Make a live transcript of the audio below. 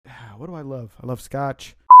what do I love? I love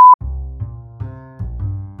scotch.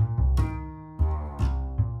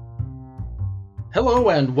 Hello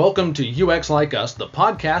and welcome to UX Like Us, the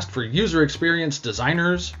podcast for user experience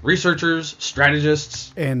designers, researchers,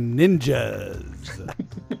 strategists, and ninjas.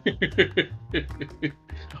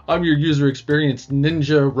 I'm your user experience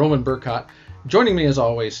ninja, Roman Burkott. Joining me as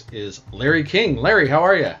always is Larry King. Larry, how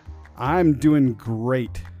are you? I'm doing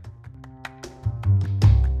great.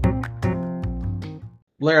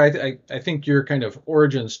 Larry, I think your kind of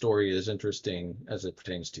origin story is interesting as it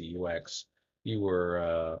pertains to UX. You were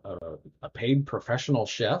a paid professional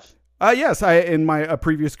chef. Yes, in my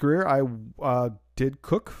previous career, I did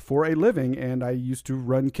cook for a living, and I used to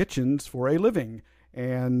run kitchens for a living,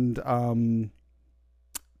 and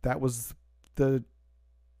that was the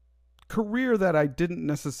career that I didn't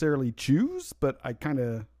necessarily choose, but I kind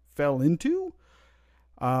of fell into.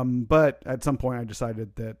 But at some point, I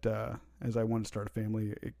decided that as I wanted to start a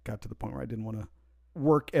family, it got to the point where I didn't want to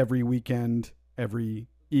work every weekend, every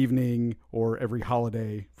evening, or every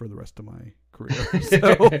holiday for the rest of my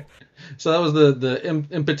career. So that was the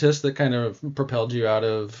impetus that kind of propelled you out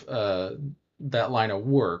of that line of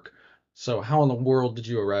work. So how in the world did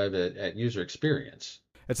you arrive at user experience?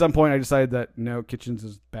 At some point, I decided that no, kitchens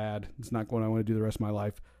is bad. It's not what I want to do the rest of my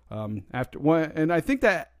life. And I think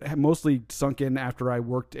that mostly sunk in after I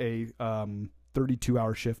worked a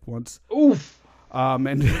 32-hour shift once. Oof.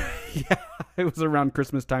 And yeah, it was around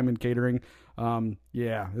Christmas time in catering.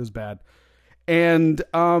 Yeah, it was bad. And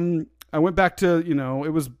I went back to,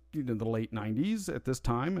 it was the late 90s at this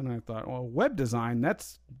time, and I thought, well, web design,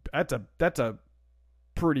 that's a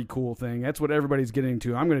pretty cool thing. That's what everybody's getting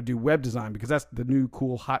to. I'm going to do web design because that's the new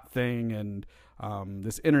cool hot thing, and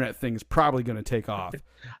this internet thing is probably going to take off.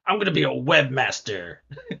 I'm going to be a webmaster.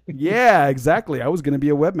 Yeah, exactly. I was going to be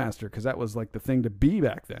a webmaster because that was like the thing to be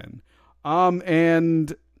back then.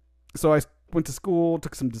 And so I went to school,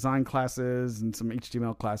 took some design classes and some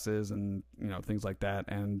HTML classes and, things like that.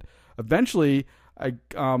 And eventually I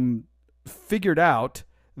figured out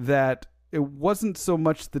that it wasn't so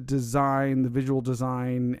much the design, the visual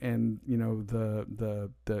design, and,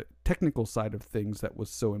 the technical side of things that was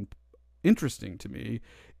so interesting to me.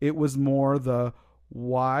 It was more the,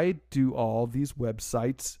 why do all these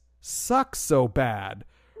websites suck so bad?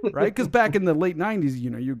 Right? Because back in the late 90s,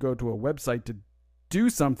 you go to a website to do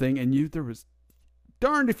something, and there was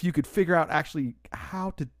darned if you could figure out actually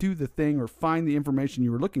how to do the thing or find the information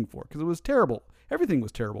you were looking for, because it was terrible. Everything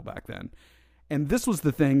was terrible back then. And this was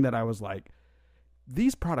the thing that I was like,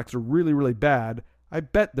 these products are really, really bad. I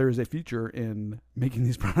bet there's a future in making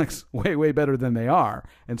these products way, way better than they are.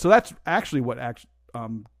 And so that's actually what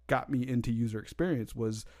got me into user experience,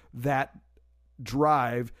 was that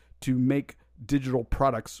drive to make digital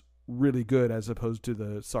products really good as opposed to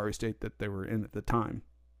the sorry state that they were in at the time.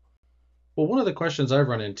 Well, one of the questions I've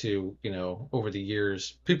run into, over the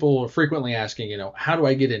years, people are frequently asking, how do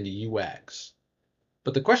I get into UX?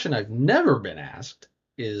 But the question I've never been asked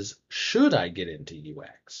is, should I get into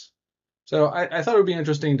UX? So I thought it would be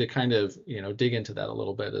interesting to kind of, dig into that a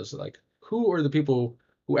little bit, as like, who are the people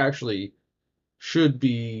who actually should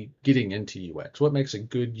be getting into UX? What makes a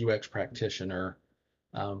good UX practitioner?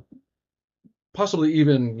 Possibly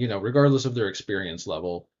even, regardless of their experience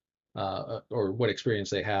level, or what experience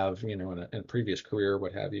they have, in a previous career,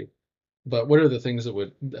 what have you. But what are the things that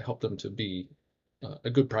would help them to be a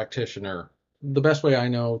good practitioner? The best way I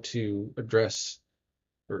know to address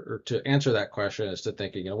or to answer that question is to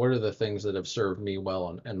think, what are the things that have served me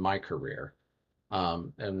well in my career?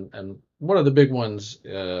 And one of the big ones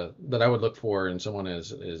that I would look for in someone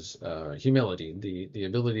is humility, the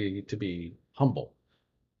ability to be humble.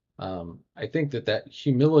 I think that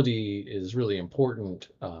humility is really important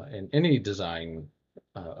in any design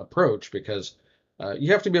approach, because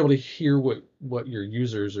you have to be able to hear what your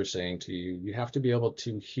users are saying to you. You have to be able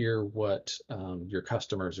to hear what your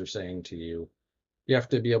customers are saying to you. You have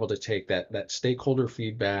to be able to take that stakeholder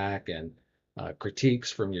feedback and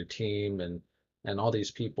critiques from your team and all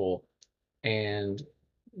these people. And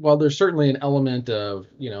while there's certainly an element of,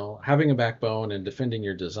 having a backbone and defending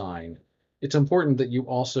your design, it's important that you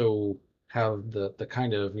also have the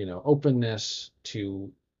kind of, openness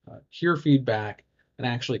to hear feedback and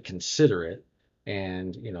actually consider it,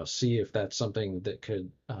 and, see if that's something that could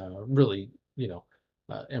really,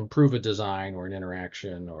 improve a design or an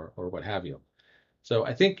interaction or what have you. So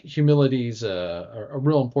I think humility is a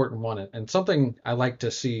real important one, and something I like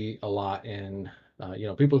to see a lot in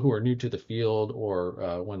people who are new to the field,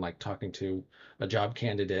 or when like talking to a job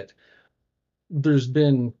candidate. There's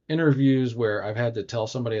been interviews where I've had to tell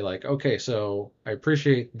somebody like, okay, so I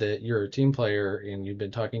appreciate that you're a team player and you've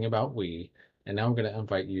been talking about we, And now I'm going to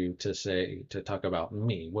invite you to talk about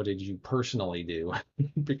me. What did you personally do?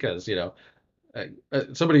 Because,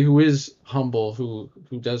 somebody who is humble, who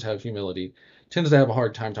does have humility, tends to have a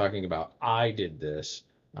hard time talking about I did this,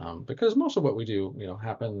 because most of what we do,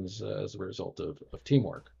 happens as a result of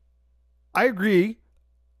teamwork. I agree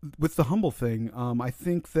with the humble thing. I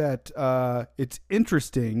think that it's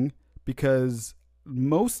interesting because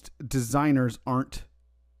most designers aren't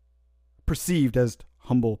perceived as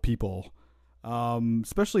humble people,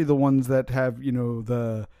 especially the ones that have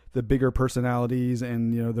the bigger personalities,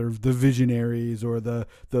 and they're the visionaries, or the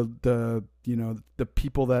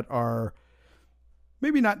people that are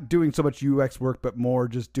maybe not doing so much UX work, but more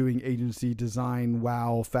just doing agency design,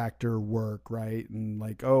 wow factor work, right? And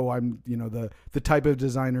like, oh, I'm, the type of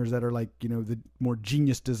designers that are like, the more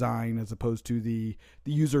genius design as opposed to the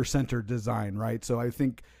user centered design, right? So I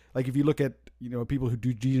think, like, if you look at, people who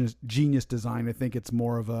do genius design, I think it's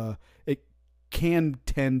more of it can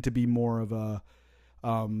tend to be more of a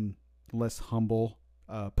less humble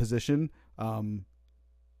position.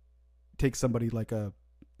 Take somebody like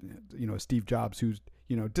Steve Jobs, who's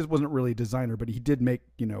just wasn't really a designer, but he did make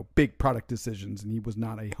big product decisions, and he was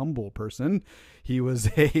not a humble person. He was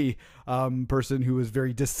a person who was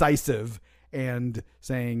very decisive and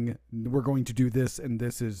saying, we're going to do this, and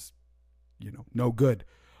this is no good.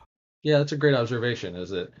 Yeah, that's a great observation, is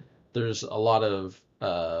that there's a lot of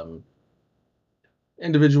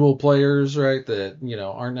individual players, right, that,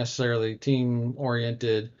 aren't necessarily team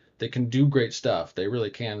oriented. They can do great stuff. They really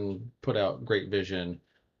can put out great vision.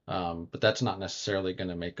 But that's not necessarily going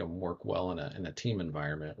to make them work well in a team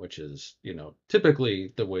environment, which is,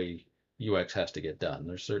 typically the way UX has to get done.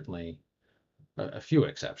 There's certainly a few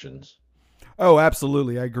exceptions. Oh,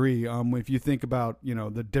 absolutely, I agree. If you think about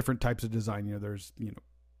the different types of design, there's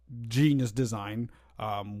genius design,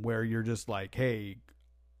 where you're just like, hey,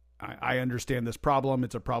 I understand this problem.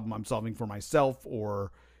 It's a problem I'm solving for myself,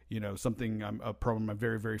 or something, a problem I'm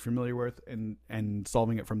very, very familiar with, and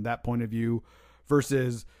solving it from that point of view,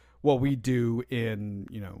 versus what we do in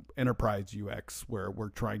enterprise UX, where we're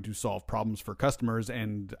trying to solve problems for customers.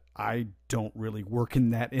 And I don't really work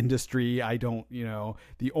in that industry. I don't,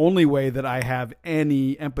 the only way that I have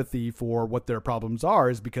any empathy for what their problems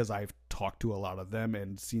are is because I've talked to a lot of them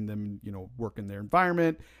and seen them work in their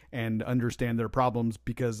environment and understand their problems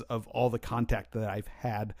because of all the contact that I've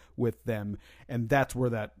had with them. And that's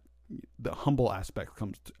where the humble aspect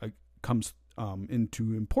comes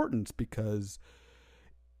into importance, because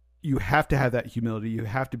you have to have that humility. You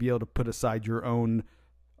have to be able to put aside your own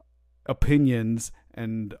opinions,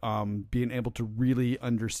 and being able to really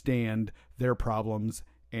understand their problems,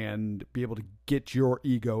 and be able to get your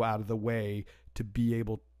ego out of the way to be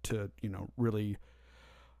able to really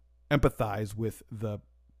empathize with the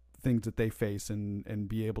things that they face, and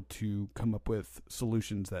be able to come up with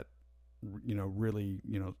solutions that really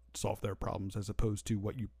solve their problems, as opposed to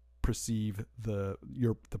what you perceive the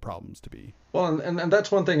problems to be. Well, and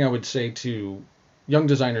that's one thing I would say to young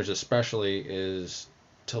designers especially, is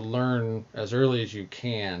to learn as early as you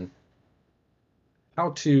can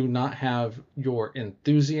how to not have your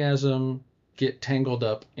enthusiasm get tangled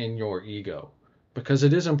up in your ego. Because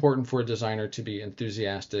it is important for a designer to be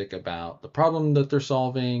enthusiastic about the problem that they're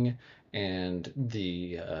solving, and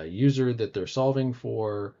the user that they're solving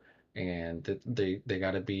for, and that they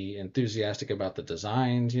got to be enthusiastic about the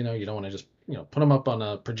designs. You don't want to just put them up on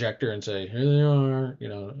a projector and say, here they are.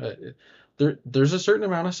 There's a certain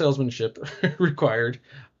amount of salesmanship required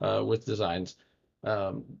with designs,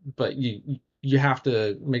 but you have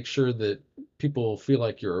to make sure that people feel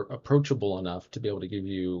like you're approachable enough to be able to give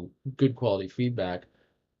you good quality feedback.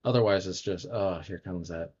 Otherwise, it's just, oh, here comes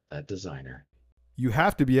that designer. You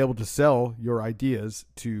have to be able to sell your ideas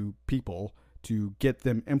to people to get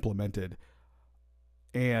them implemented.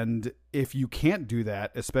 And if you can't do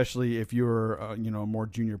that, especially if you're a more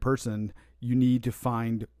junior person, you need to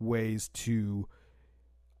find ways to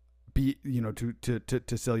be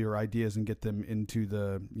to sell your ideas and get them into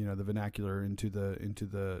the vernacular, into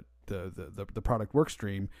the product work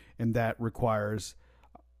stream. And that requires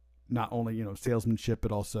not only salesmanship,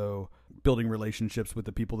 but also building relationships with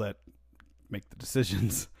the people that make the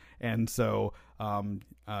decisions. And so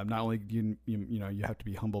not only do you have to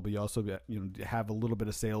be humble, but you also have a little bit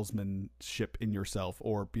of salesmanship in yourself,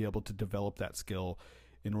 or be able to develop that skill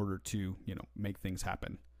in order to make things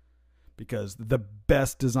happen. Because the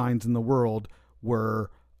best designs in the world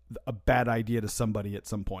were a bad idea to somebody at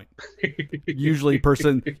some point. Usually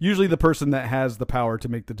the person that has the power to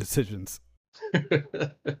make the decisions.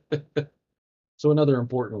 So another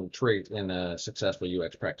important trait in a successful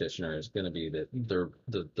UX practitioner is going to be that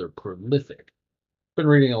they're prolific. been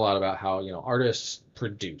reading a lot about how, artists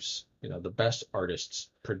produce, the best artists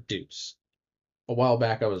produce. A while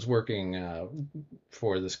back, I was working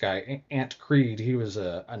for this guy, Ant Creed. He was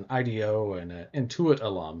an IDEO and an Intuit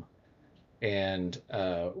alum. And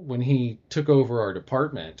when he took over our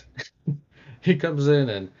department, he comes in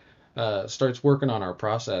and starts working on our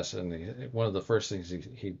process. And one of the first things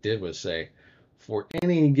he did was say, for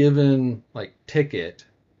any given like ticket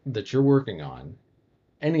that you're working on,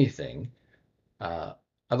 anything, uh,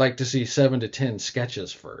 I'd like to see 7 to 10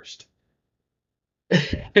 sketches first.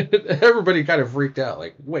 Everybody kind of freaked out,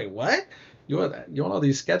 like, wait, what? You want that? You want all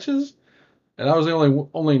these sketches? And I was the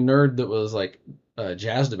only nerd that was like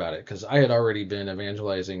jazzed about it because I had already been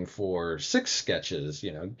evangelizing for 6 sketches.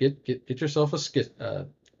 Get yourself a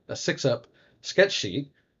 6 up sketch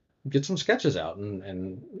sheet, get some sketches out,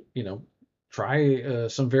 and try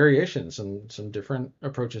some variations and some different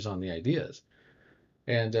approaches on the ideas.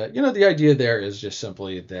 And the idea there is just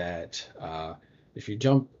simply that if you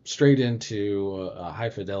jump straight into a high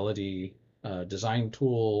fidelity design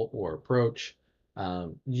tool or approach,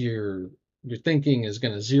 your thinking is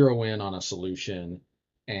going to zero in on a solution,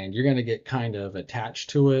 and you're going to get kind of attached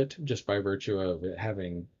to it just by virtue of it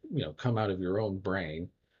having come out of your own brain.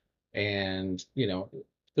 And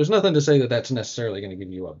there's nothing to say that that's necessarily going to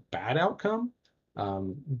give you a bad outcome,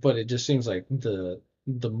 but it just seems like the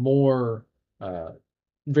more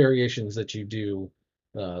variations that you do,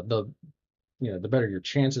 the better your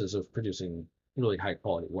chances of producing really high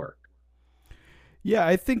quality work. Yeah,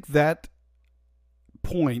 I think that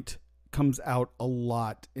point comes out a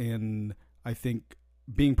lot in, I think,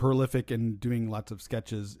 being prolific and doing lots of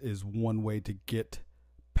sketches is one way to get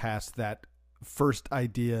past that first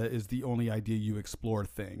idea is the only idea you explore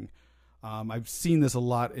thing. I've seen this a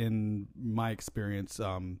lot in my experience,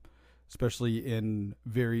 especially in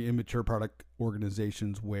very immature product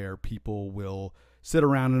organizations where people will sit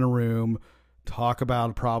around in a room, talk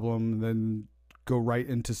about a problem, then go right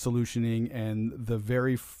into solutioning, and the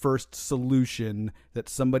very first solution that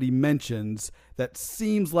somebody mentions that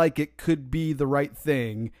seems like it could be the right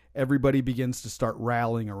thing, everybody begins to start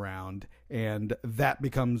rallying around, and that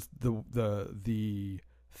becomes the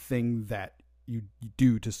thing that you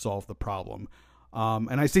do to solve the problem.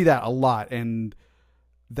 And I see that a lot, and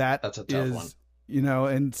That's a tough one.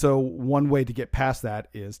 and so one way to get past that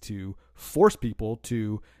is to force people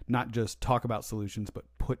to not just talk about solutions, but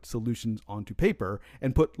put solutions onto paper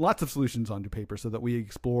and put lots of solutions onto paper so that we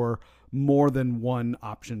explore more than one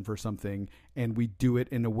option for something, and we do it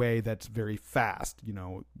in a way that's very fast.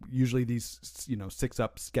 Usually these, 6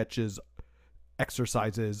 up sketches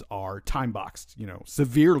exercises are time boxed,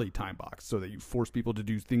 severely time boxed so that you force people to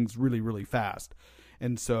do things really, really fast.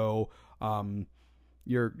 And so,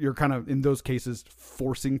 you're kind of in those cases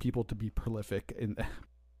forcing people to be prolific. And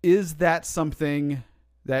is that something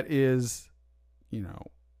that is,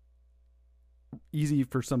 easy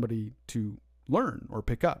for somebody to learn or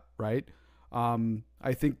pick up, right?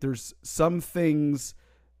 I think there's some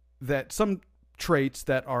traits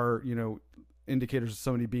that are, indicators of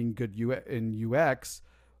somebody being good in UX,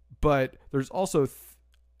 but there's also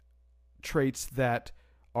traits that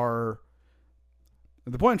are,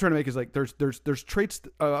 the point I'm trying to make is like there's traits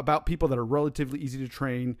about people that are relatively easy to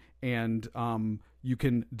train, and you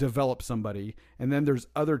can develop somebody, and then there's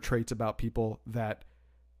other traits about people that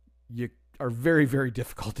you are very, very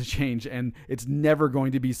difficult to change, and it's never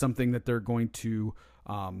going to be something that they're going to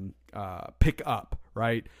pick up,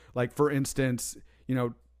 right? Like, for instance,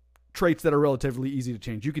 traits that are relatively easy to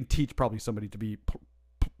change, you can teach probably somebody to be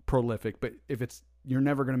prolific, but if you're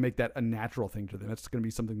never going to make that a natural thing to them. It's going to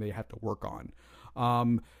be something they have to work on.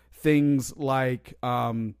 Things like,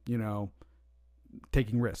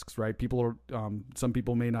 taking risks, right? Some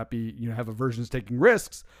people may not be, have aversions to taking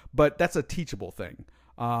risks, but that's a teachable thing.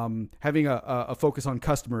 Having a focus on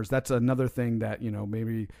customers, that's another thing that,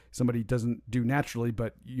 maybe somebody doesn't do naturally,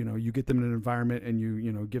 but, you get them in an environment and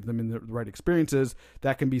you give them in the right experiences.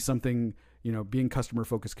 That can be something, being customer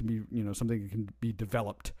focused can be, something that can be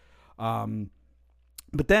developed.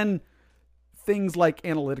 But then things like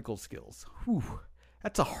analytical skills,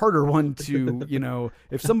 that's a harder one to,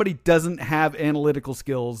 if somebody doesn't have analytical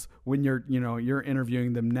skills when you're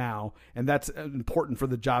interviewing them now, and that's important for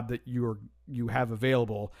the job that you have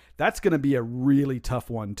available, that's going to be a really tough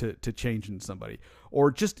one to change in somebody.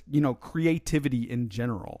 Or just, creativity in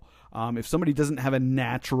general. If somebody doesn't have a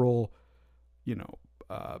natural,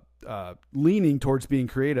 leaning towards being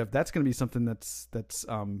creative, that's going to be something that's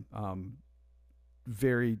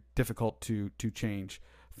very difficult to change.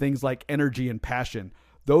 Things like energy and passion,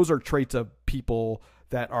 those are traits of people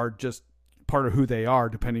that are just part of who they are,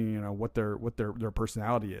 depending what their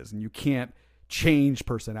personality is, and you can't change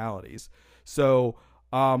personalities. So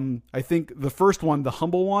I think the first one, the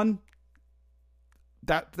humble one,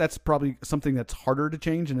 that's probably something that's harder to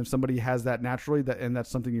change. And if somebody has that naturally, and that's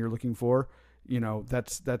something you're looking for,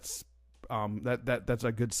 that's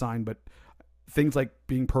a good sign. But things like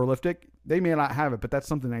being prolific, they may not have it, but that's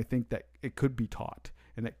something I think that it could be taught,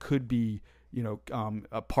 and that could be,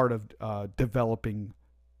 a part of developing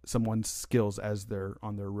someone's skills as they're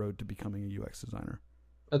on their road to becoming a UX designer.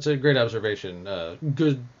 That's a great observation.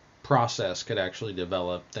 Good process could actually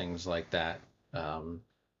develop things like that.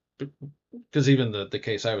 Because even the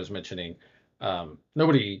case I was mentioning,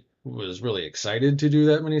 nobody was really excited to do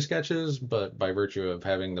that many sketches, but by virtue of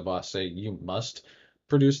having the boss say you must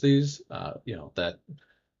produce these, that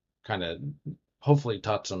kind of hopefully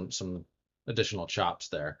taught some additional chops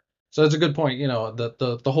there. So that's a good point.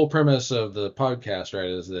 The whole premise of the podcast, right,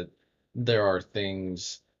 is that there are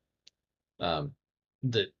things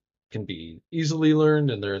that can be easily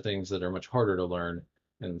learned, and there are things that are much harder to learn.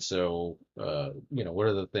 And so, what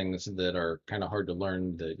are the things that are kind of hard to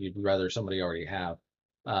learn that you'd rather somebody already have?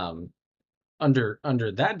 Um, under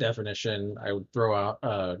that definition, I would throw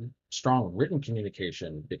out strong written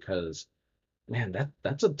communication, because man,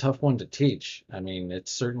 that's a tough one to teach. I mean,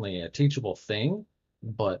 it's certainly a teachable thing,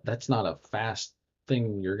 but that's not a fast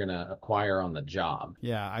thing you're gonna acquire on the job.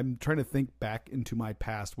 Yeah, I'm trying to think back into my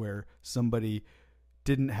past where somebody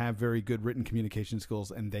didn't have very good written communication skills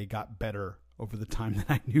and they got better over the time that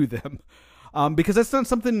I knew them. Because that's not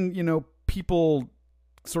something, people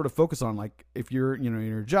sort of focus on. Like if you're, in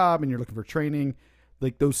your job and you're looking for training,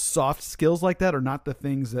 like those soft skills like that are not the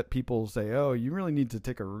things that people say, oh, you really need to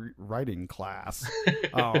take a writing class.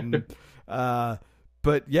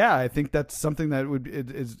 But yeah, I think that's something that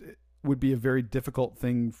would be a very difficult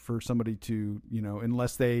thing for somebody to,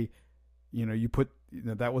 unless they, you put,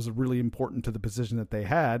 that was really important to the position that they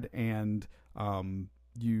had, and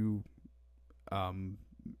you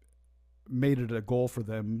made it a goal for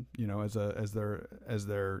them, as their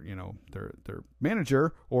their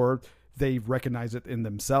manager, or they recognize it in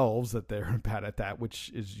themselves that they're bad at that, which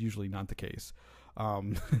is usually not the case.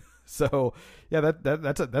 So yeah,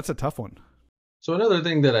 that's a tough one. So another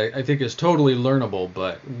thing that I think is totally learnable,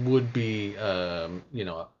 but would be,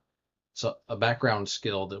 so a background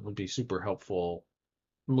skill that would be super helpful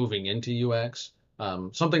moving into UX.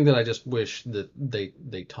 Something that I just wish that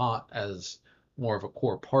they taught as more of a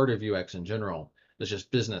core part of UX in general is just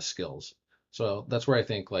business skills. So that's where I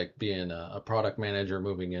think like being a product manager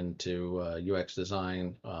moving into UX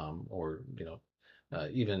design, or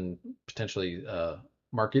even potentially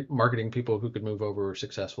marketing people who could move over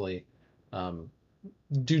successfully,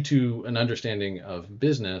 due to an understanding of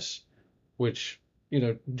business, which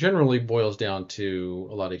generally boils down to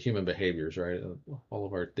a lot of human behaviors, right? All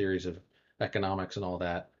of our theories of economics and all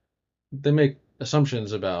that, they make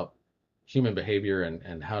assumptions about human behavior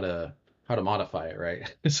and how to modify it,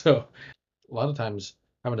 right? So a lot of times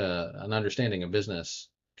having an understanding of business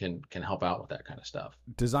can help out with that kind of stuff.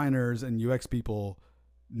 Designers and UX people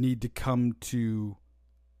need to come to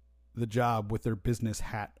the job with their business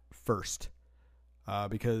hat first,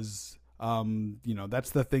 because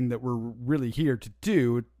that's the thing that we're really here to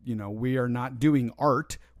do. We are not doing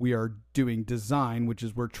art, we are doing design, which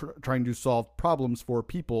is we're trying to solve problems for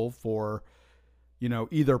people for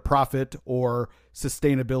either profit or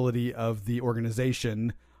sustainability of the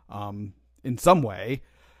organization, in some way.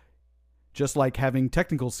 Just like having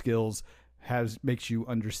technical skills makes you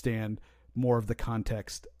understand more of the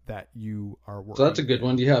context that you are working. So that's a good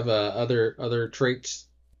one. Do you have other traits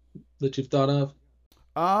that you've thought of?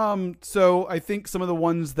 So I think some of the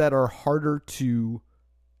ones that are harder to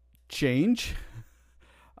change,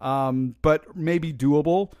 but maybe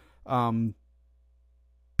doable,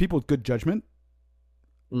 people with good judgment.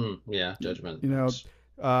 Yeah, judgment.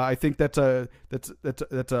 I think it's a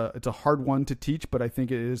hard one to teach, but I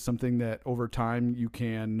think it is something that over time you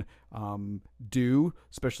can do,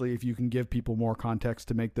 especially if you can give people more context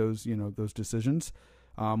to make those those decisions.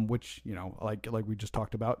 Which like we just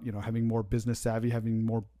talked about, having more business savvy, having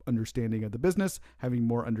more understanding of the business, having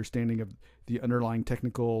more understanding of the underlying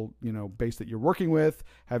technical base that you're working with,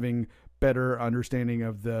 having better understanding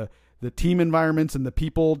of the team environments and the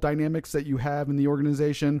people dynamics that you have in the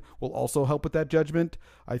organization will also help with that judgment.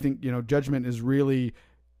 I think judgment is really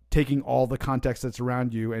taking all the context that's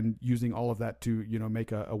around you and using all of that to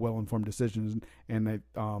make a well-informed decision. And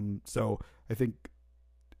so I think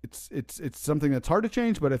it's something that's hard to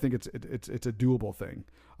change, but I think it's a doable thing.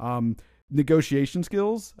 Negotiation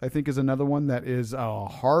skills, I think, is another one that is a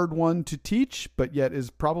hard one to teach, but yet is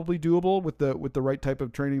probably doable with the right type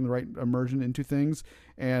of training, the right immersion into things.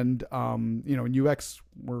 And in UX,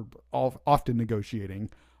 we're all often negotiating.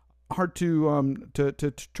 Hard to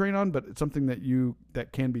train on, but it's something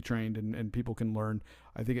that can be trained and people can learn.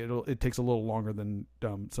 I think it takes a little longer than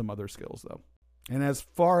some other skills though. And as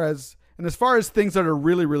far as things that are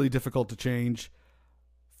really really difficult to change,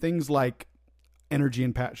 things like energy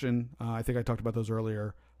and passion. I think I talked about those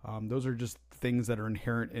earlier. Those are just things that are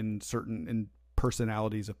inherent in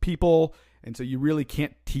personalities of people, and so you really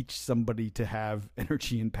can't teach somebody to have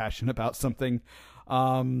energy and passion about something.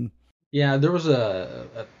 Yeah, there was a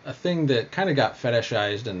thing that kind of got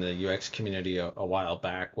fetishized in the UX community a while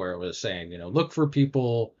back where it was saying, look for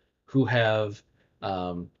people who have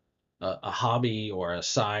um, a hobby or a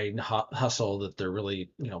side hustle that they're really,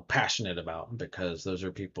 passionate about because those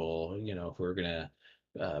are people, who are gonna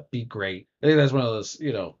be great. I think that's one of those,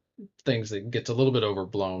 things that gets a little bit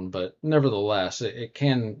overblown, but nevertheless, it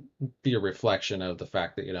can be a reflection of the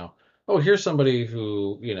fact that, oh, here's somebody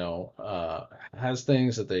who, has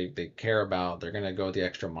things that they care about. They're going to go the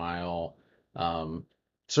extra mile, um,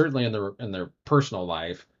 certainly in their personal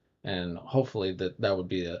life, and hopefully that would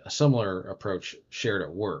be a similar approach shared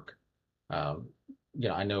at work. Um,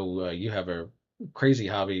 I know you have a crazy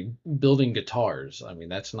hobby building guitars. I mean,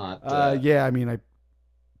 that's not Yeah, I mean, I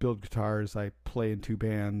build guitars. I play in two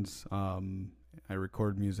bands. I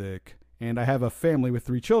record music, and I have a family with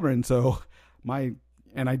 3 children. So my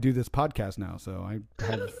and I do this podcast now. So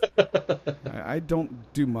I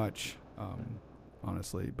don't do much,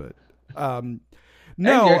 honestly. But and you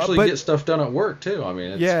no, actually but get stuff done at work too. I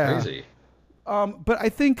mean, it's yeah. crazy. But I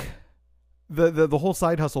think the whole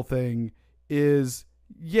side hustle thing is,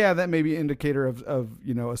 yeah, that may be an indicator of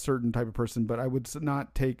a certain type of person, but I would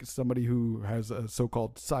not take somebody who has a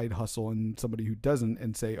so-called side hustle and somebody who doesn't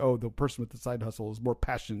and say, oh, the person with the side hustle is more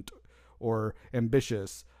passionate or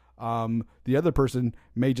ambitious. The other person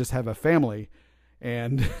may just have a family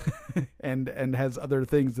and and has other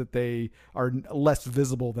things that they are less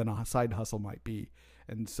visible than a side hustle might be.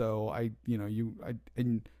 And so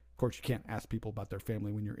and of course you can't ask people about their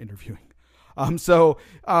family when you're interviewing. You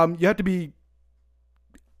have to be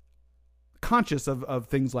conscious of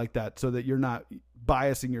things like that so that you're not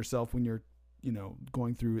biasing yourself when you're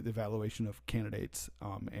going through the evaluation of candidates,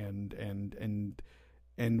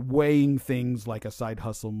 and weighing things like a side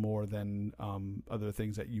hustle more than other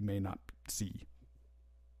things that you may not see.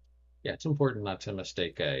 Yeah, it's important not to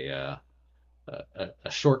mistake a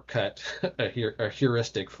shortcut, a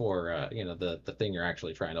heuristic for the thing you're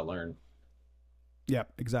actually trying to learn. Yeah,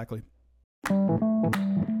 exactly.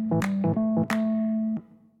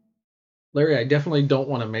 Larry, I definitely don't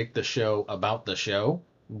want to make the show about the show,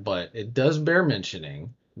 but it does bear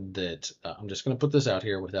mentioning that I'm just going to put this out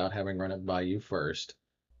here without having run it by you first.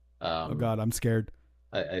 Oh Um, God, I'm scared.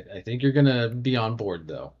 I think you're going to be on board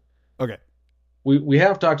though. Okay. We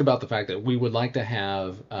have talked about the fact that we would like to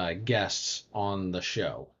have guests on the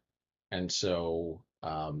show. And so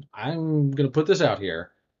I'm going to put this out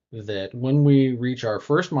here that when we reach our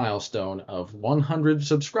first milestone of 100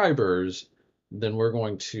 subscribers, then we're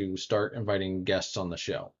going to start inviting guests on the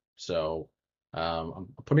show. So I'm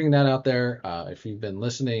putting that out there. If you've been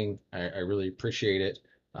listening, I really appreciate it.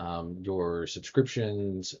 Your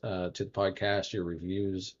subscriptions to the podcast, your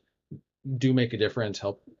reviews do make a difference.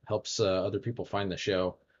 Helps other people find the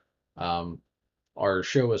show. Um, our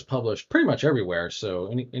show is published pretty much everywhere, so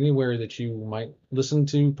anywhere that you might listen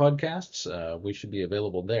to podcasts, we should be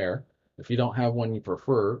available there. If you don't have one you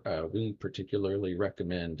prefer, we particularly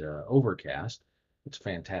recommend Overcast. It's a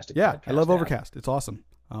fantastic Yeah, I love podcast app. Overcast. It's awesome.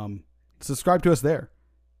 Subscribe to us there.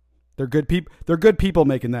 They're good people. They're good people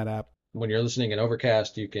making that app. When you're listening in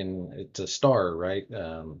Overcast, it's a star, right?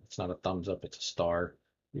 It's not a thumbs up, it's a star.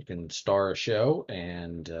 You can star a show,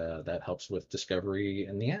 and that helps with discovery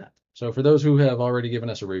in the app. So for those who have already given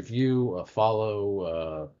us a review, a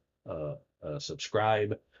follow, a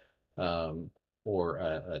subscribe, um, or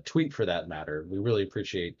a tweet for that matter, we really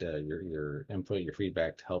appreciate your input, your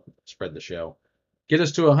feedback to help spread the show. Get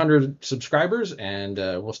us to 100 subscribers, and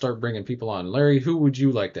we'll start bringing people on. Larry, who would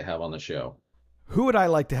you like to have on the show? Who would I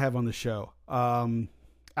like to have on the show?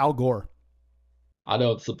 Al Gore. I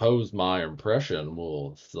don't suppose my impression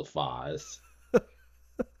will suffice.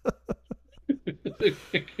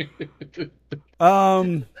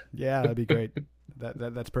 Yeah, that'd be great.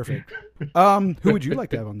 That's perfect. Who would you like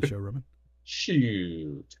to have on the show, Roman?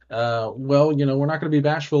 Shoot. Well, we're not going to be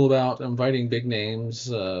bashful about inviting big names,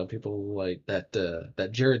 people like that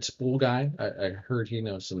Jared Spool guy. I heard he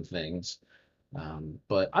knows some things.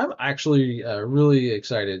 But I'm actually really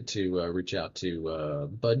excited to reach out to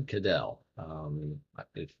Bud Cadell.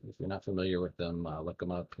 If you're not familiar with him, look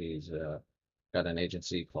him up. He's got an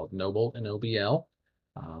agency called Noble, Nobl,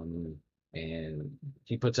 um, and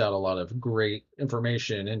he puts out a lot of great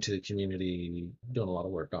information into the community, doing a lot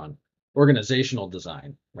of work on organizational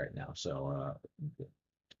design right now. So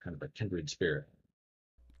kind of a kindred spirit.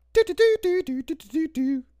 Do, do, do, do, do, do, do,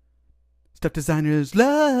 do. Stuff designers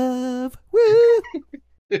love. Woo!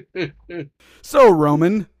 So,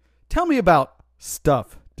 Roman, tell me about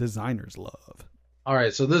stuff designers love. All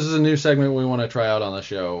right, so this is a new segment we want to try out on the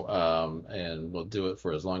show, and we'll do it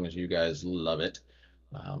for as long as you guys love it.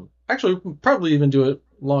 Actually, we'll probably even do it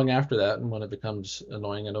long after that, and when it becomes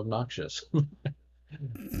annoying and obnoxious.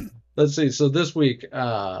 Let's see. So this week,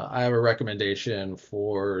 I have a recommendation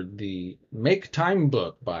for the Make Time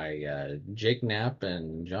book by Jake Knapp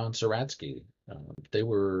and John Saratsky. They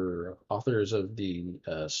were authors of the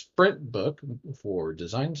Sprint book for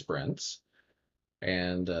design sprints,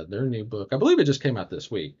 and their new book, I believe it just came out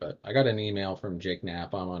this week, but I got an email from Jake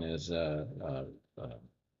Knapp. I'm on his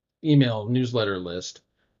email newsletter list,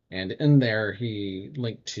 and in there he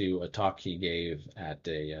linked to a talk he gave at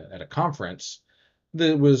a conference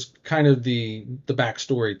that was kind of the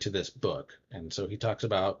backstory to this book. And so he talks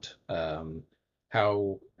about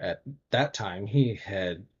how at that time he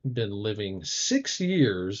had been living 6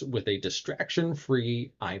 years with a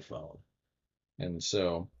distraction-free iPhone. And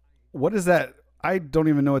so What is that? I don't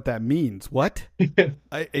even know what that means. What?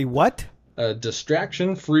 A what? a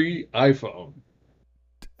distraction-free iPhone.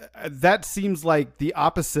 That seems like the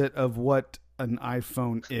opposite of what an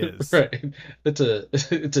iPhone is. Right. It's a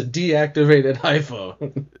deactivated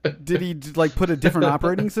iPhone. Did he like put a different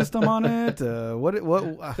operating system on it?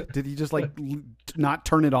 What did he just like not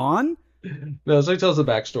turn it on? No, so he tells the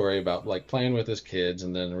backstory about like playing with his kids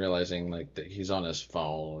and then realizing like that he's on his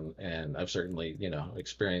phone, and I've certainly,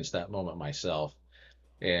 experienced that moment myself.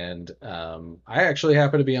 And I actually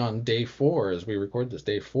happen to be on day four as we record this,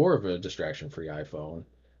 day four of a distraction-free iPhone.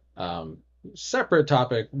 Um, Separate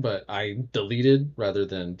topic, but I deleted rather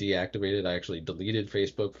than deactivated. I actually deleted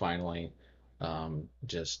Facebook finally.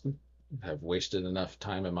 Just have wasted enough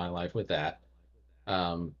time in my life with that.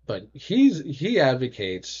 But he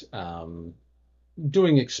advocates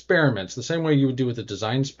doing experiments the same way you would do with a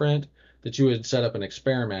design sprint, that you would set up an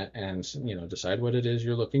experiment and decide what it is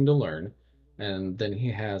you're looking to learn, and then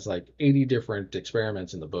he has like 80 different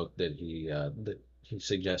experiments in the book that he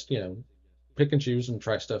suggests, pick and choose and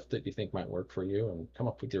try stuff that you think might work for you and come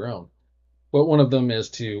up with your own. But one of them is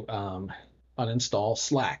to uninstall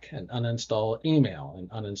Slack and uninstall email and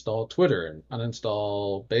uninstall Twitter and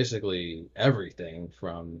uninstall basically everything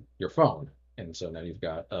from your phone. And so now you've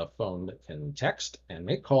got a phone that can text and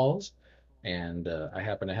make calls. And I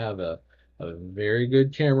happen to have a very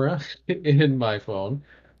good camera in my phone.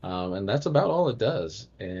 And that's about all it does.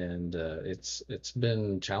 And it's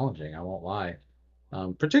been challenging, I won't lie.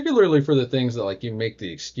 Particularly for the things that like you make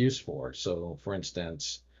the excuse for. So for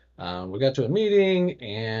instance, we got to a meeting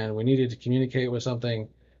and we needed to communicate with something,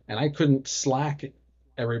 and I couldn't Slack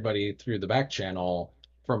everybody through the back channel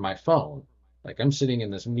from my phone. Like I'm sitting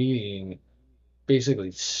in this meeting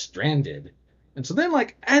basically stranded. And so then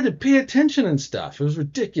like I had to pay attention and stuff. It was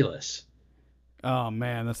ridiculous. Oh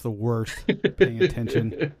man, that's the worst. Paying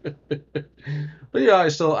attention. But yeah,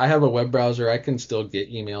 I have a web browser. I can still get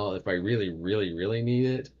email if I really, really, really need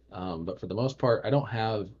it. But for the most part, I don't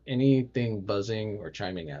have anything buzzing or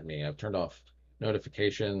chiming at me. I've turned off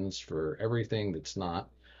notifications for everything that's not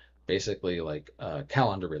basically like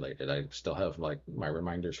calendar related. I still have like my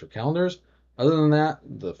reminders for calendars. Other than that,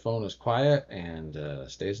 the phone is quiet and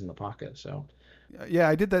stays in the pocket. So Yeah,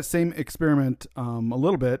 I did that same experiment a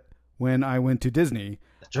little bit when I went to Disney.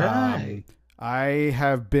 that's right. I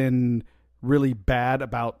have been really bad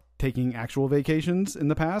about taking actual vacations in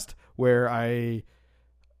the past, where I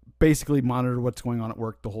basically monitor what's going on at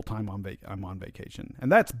work the whole time I'm on vacation,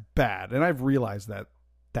 and that's bad. And I've realized that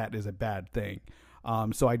that is a bad thing.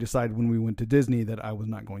 So I decided when we went to Disney that I was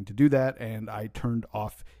not going to do that, and I turned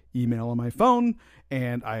off email on my phone,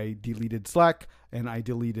 and I deleted Slack, and I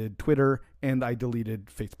deleted Twitter, and I deleted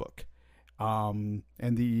Facebook. And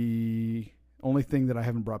the only thing that I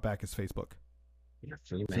haven't brought back is Facebook You're a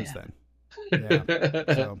free since man. then.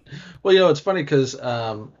 Yeah. So Well, it's funny because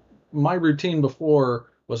my routine before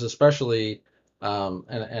was especially,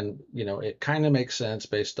 and it kind of makes sense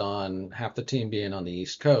based on half the team being on the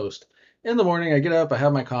East Coast. In the morning, I get up, I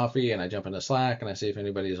have my coffee, and I jump into Slack, and I see if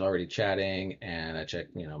anybody's already chatting, and I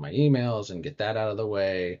check, my emails and get that out of the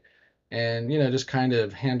way. and just kind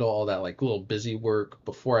of handle all that like little busy work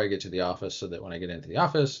before I get to the office, so that when I get into the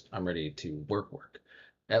office, I'm ready to work.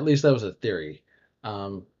 At least that was a theory.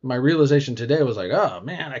 My realization today was like, oh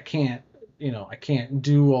man, I can't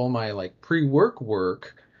do all my like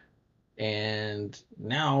pre-work, and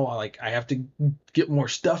now like I have to get more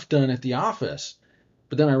stuff done at the office.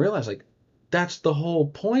 But then I realized like that's the whole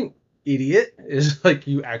point, idiot, is like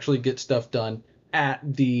you actually get stuff done at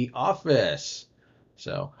the office.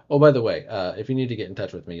 So, oh, by the way, if you need to get in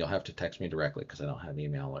touch with me, you'll have to text me directly because I don't have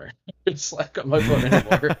email or Slack on my phone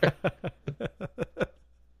anymore.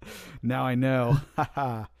 Now I know.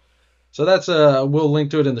 So that's we'll link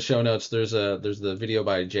to it in the show notes. There's the video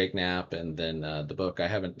by Jake Knapp, and then the book. I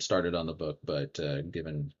haven't started on the book, but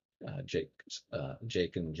given Jake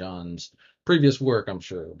and John's previous work, I'm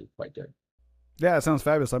sure it'll be quite good. Yeah, it sounds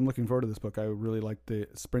fabulous. I'm looking forward to this book. I really like the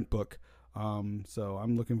sprint book. So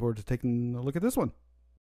I'm looking forward to taking a look at this one.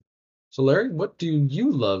 So Larry, what do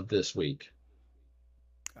you love this week?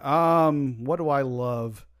 What do I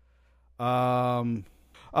love? What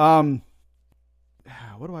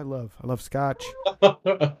do I love? I love scotch.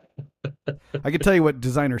 I can tell you what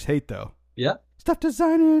designers hate, though. Yeah. Stuff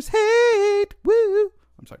designers hate. Woo.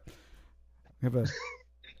 I'm sorry.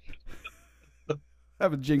 I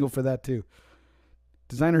have a jingle for that too.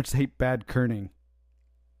 Designers hate bad kerning.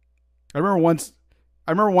 I remember once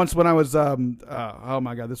when I was oh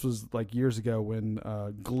my god, this was like years ago when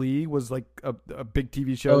Glee was like a big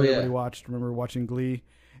TV show that everybody watched. I remember watching Glee,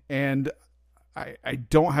 and I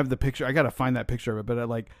don't have the picture. I gotta find that picture of it.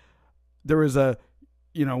 But there was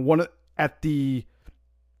one at the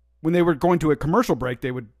when they were going to a commercial break,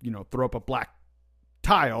 they would throw up a black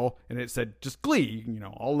tile and it said just Glee,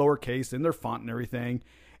 all lowercase in their font and everything.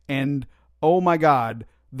 And oh my god,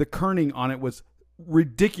 the kerning on it was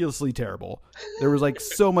ridiculously terrible. There was like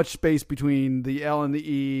so much space between the L and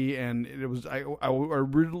the E, and it was I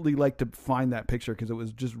really like to find that picture because it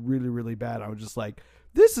was just really, really bad. I was just like,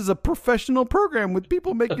 this is a professional program with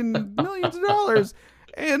people making millions of dollars,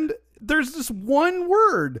 and there's just one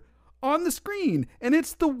word on the screen, and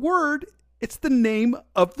it's the name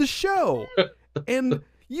of the show. And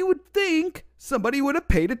you would think somebody would have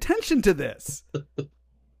paid attention to this,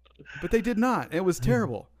 but they did not. It was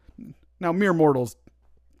terrible. Now, mere mortals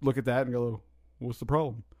look at that and go, what's the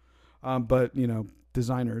problem? But,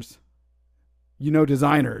 designers.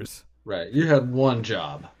 Designers. Right. You had one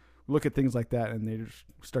job. Look at things like that and they just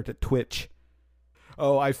start to twitch.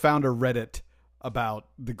 Oh, I found a Reddit about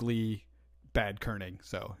the Glee bad kerning.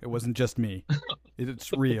 So it wasn't just me.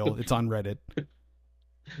 It's real. It's on Reddit.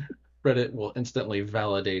 Reddit will instantly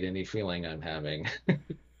validate any feeling I'm having.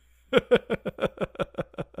 Not the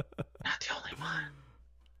only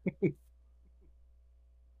one.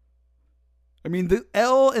 I mean, the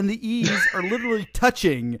L and the E's are literally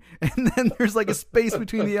touching, and then there's like a space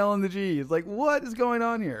between the L and the G. It's like, what is going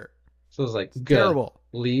on here? So it's like, terrible.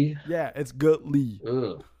 Lee? Yeah, it's good Lee.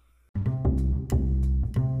 Ugh.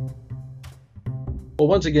 Well,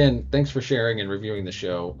 once again, thanks for sharing and reviewing the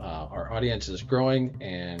show. Our audience is growing,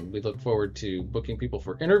 and we look forward to booking people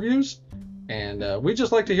for interviews. And we'd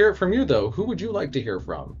just like to hear it from you, though. Who would you like to hear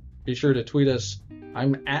from? Be sure to tweet us.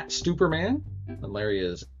 I'm at Stuperman, and Larry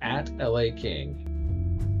is at LA King.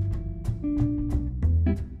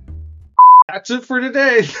 That's it for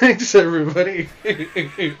today. Thanks, everybody.